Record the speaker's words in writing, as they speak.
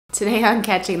Today on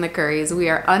Catching the Curries, we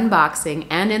are unboxing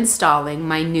and installing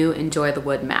my new Enjoy the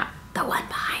Wood map, the one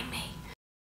behind me.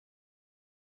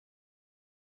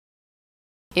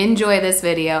 Enjoy this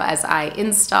video as I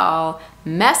install,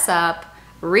 mess up,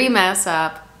 remess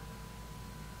up,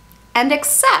 and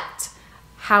accept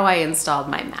how I installed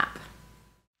my map.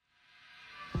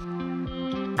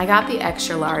 I got the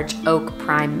extra large Oak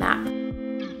Prime map,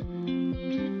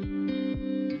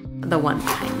 the one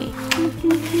behind me.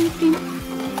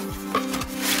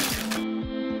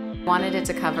 Wanted it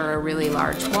to cover a really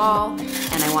large wall,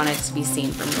 and I wanted it to be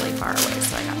seen from really far away,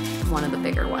 so I got one of the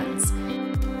bigger ones.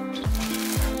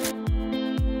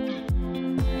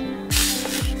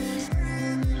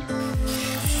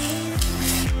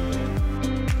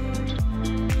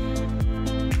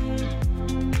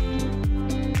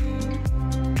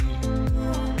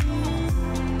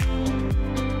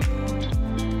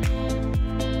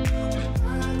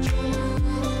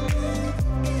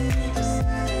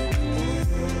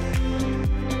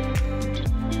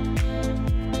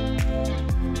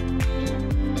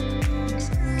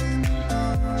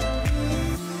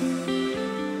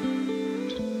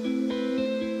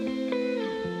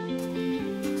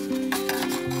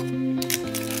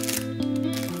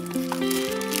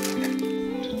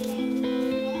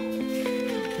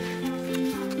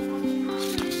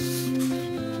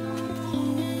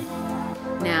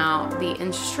 Now, the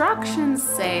instructions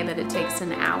say that it takes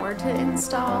an hour to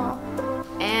install,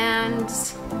 and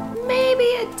maybe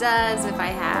it does if I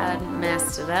hadn't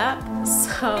messed it up,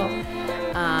 so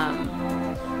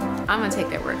I'm gonna take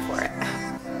their word for it.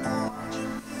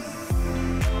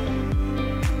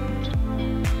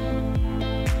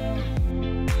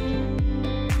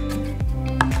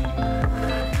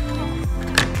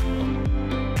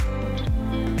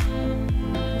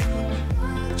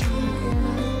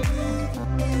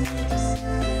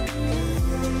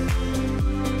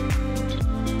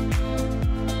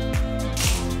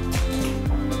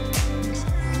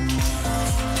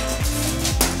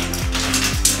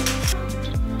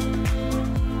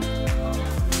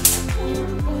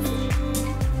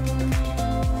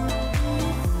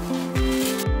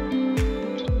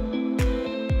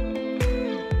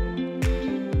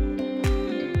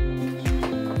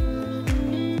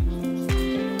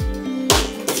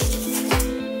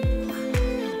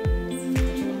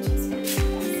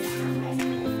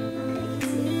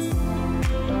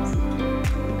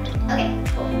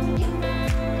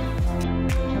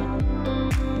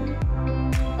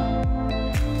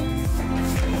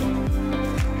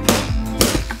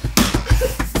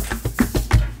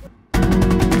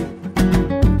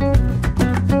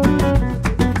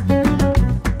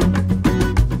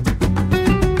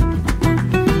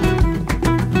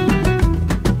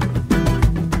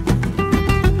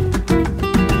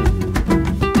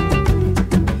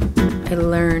 I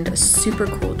learned a super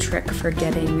cool trick for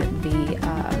getting the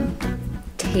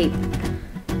tape,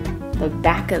 the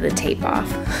back of the tape off,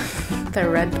 the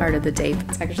red part of the tape.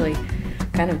 It's actually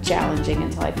kind of challenging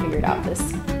until I figured out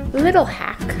this little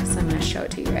hack, so I'm gonna show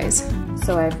it to you guys.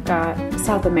 So I've got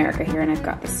South America here and I've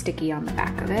got the sticky on the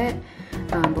back of it,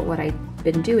 but what I've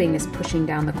been doing is pushing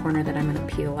down the corner that I'm gonna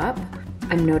peel up.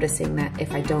 I'm noticing that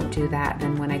if I don't do that,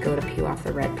 then when I go to peel off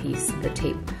the red piece,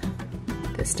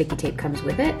 the sticky tape comes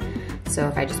with it. So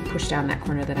if I just push down that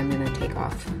corner that I'm gonna take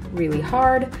off really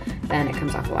hard, then it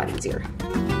comes off a lot easier.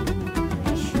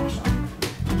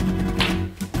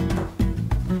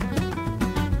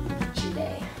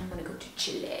 Chile, I'm gonna go to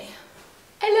Chile.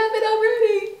 I love it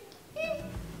already.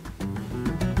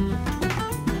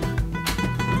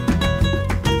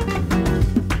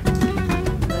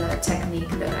 The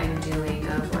technique that I'm doing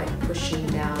of like pushing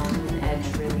down an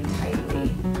edge really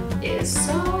tightly is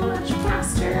so much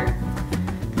faster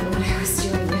than what I was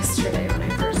doing yesterday when I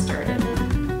first started.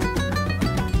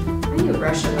 I knew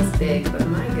Russia was big, but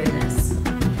my goodness.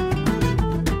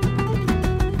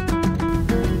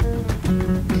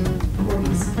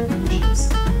 47 inches.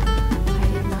 I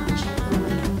did not check the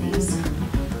length of these.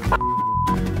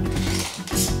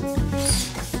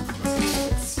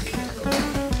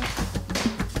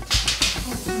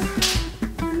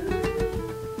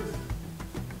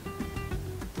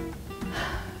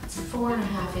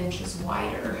 4.5 inches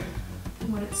wider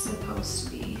than what it's supposed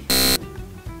to be.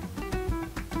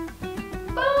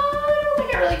 But I don't think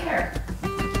I really care.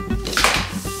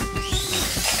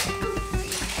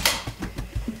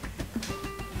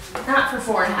 Not for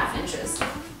 4.5 inches.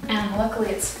 And luckily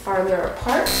it's farther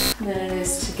apart than it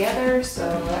is together, so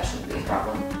that shouldn't be a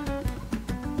problem.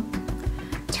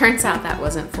 Turns out that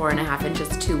wasn't 4.5 inches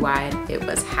too wide, it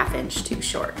was 1/2 inch too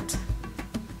short.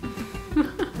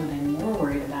 What I'm more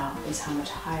worried about is how much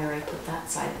higher I put that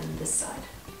side than this side.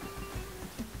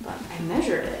 I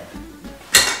measured it.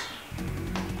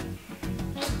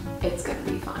 It's gonna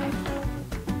be fine.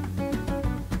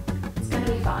 It's gonna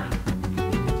be fine.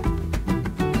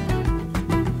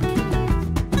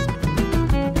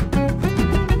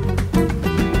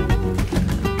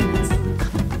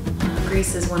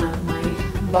 Greece is one of my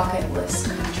bucket list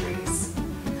countries,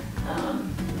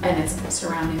 and its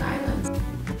surrounding islands.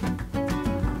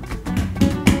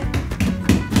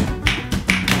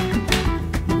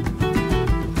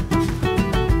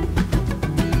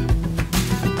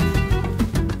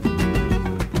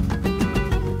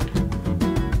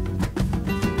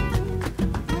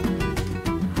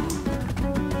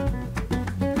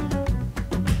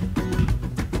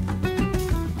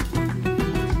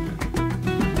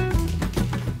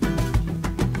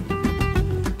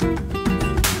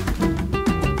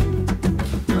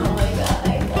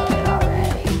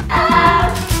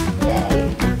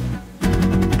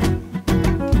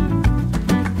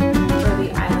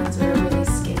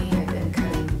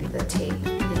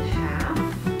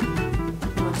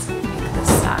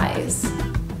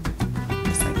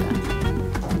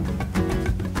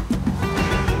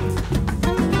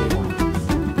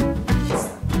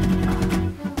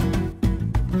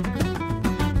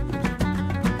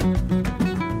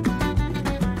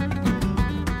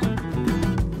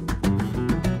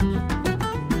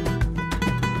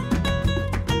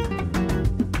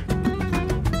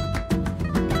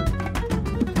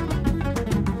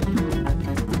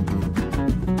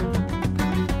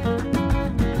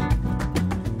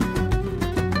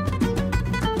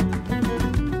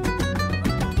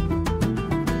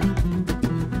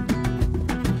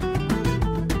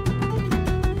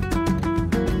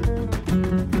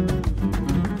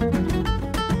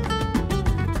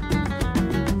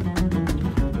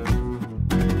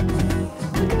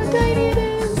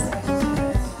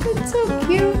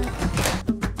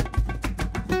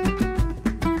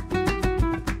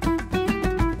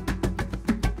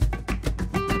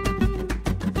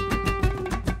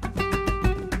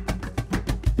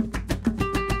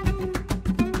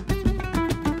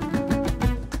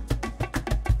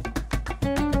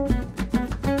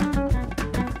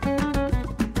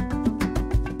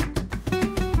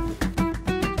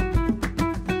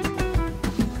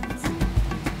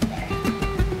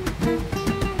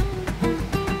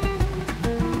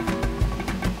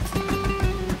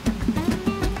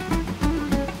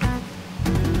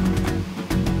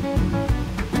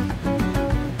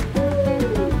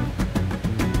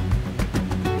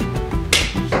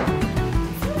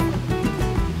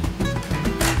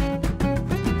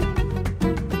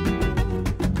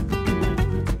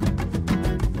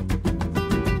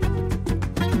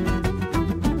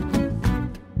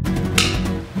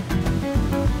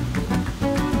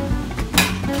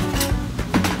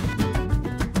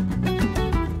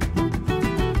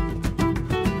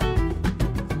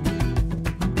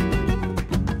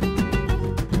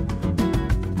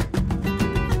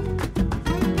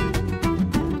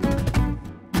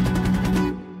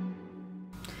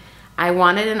 I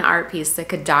wanted an art piece that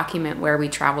could document where we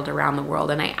traveled around the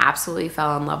world, and I absolutely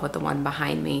fell in love with the one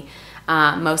behind me,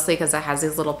 mostly because it has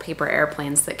these little paper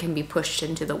airplanes that can be pushed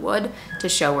into the wood to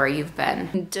show where you've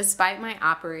been. Despite my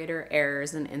operator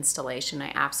errors in installation,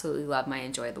 I absolutely love my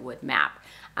Enjoy the Wood map.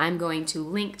 I'm going to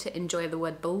link to Enjoy the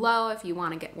Wood below if you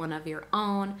want to get one of your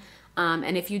own.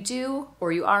 And if you do,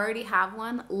 or you already have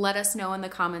one, let us know in the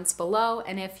comments below.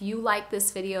 And if you like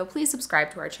this video, please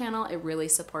subscribe to our channel. It really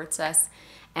supports us.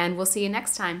 And we'll see you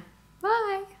next time.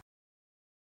 Bye.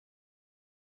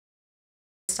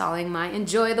 Installing my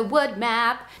Enjoy the Wood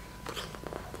map.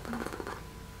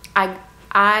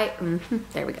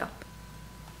 There we go.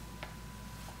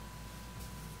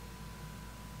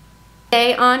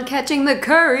 Stay on catching the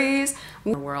curries.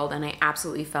 World, and I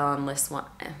absolutely fell on this one.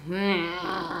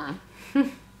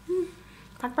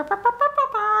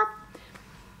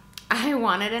 I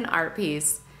wanted an art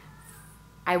piece.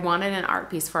 I wanted an art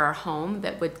piece for our home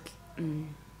that would.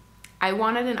 I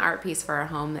wanted an art piece for our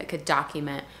home that could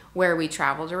document where we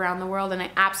traveled around the world, and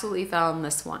I absolutely fell on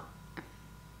this one.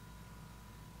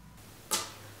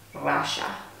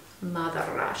 Russia,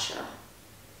 Mother Russia.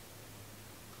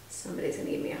 Somebody's gonna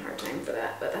give me a hard time for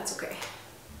that, but that's okay.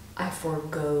 I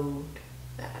forgoed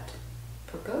that.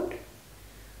 Forgoed?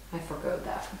 I forgoed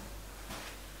that.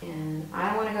 And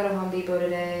I want to go to Home Depot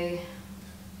today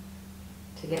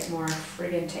to get more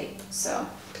friggin' tape, so.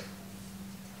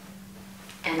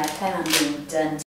 And I plan on being done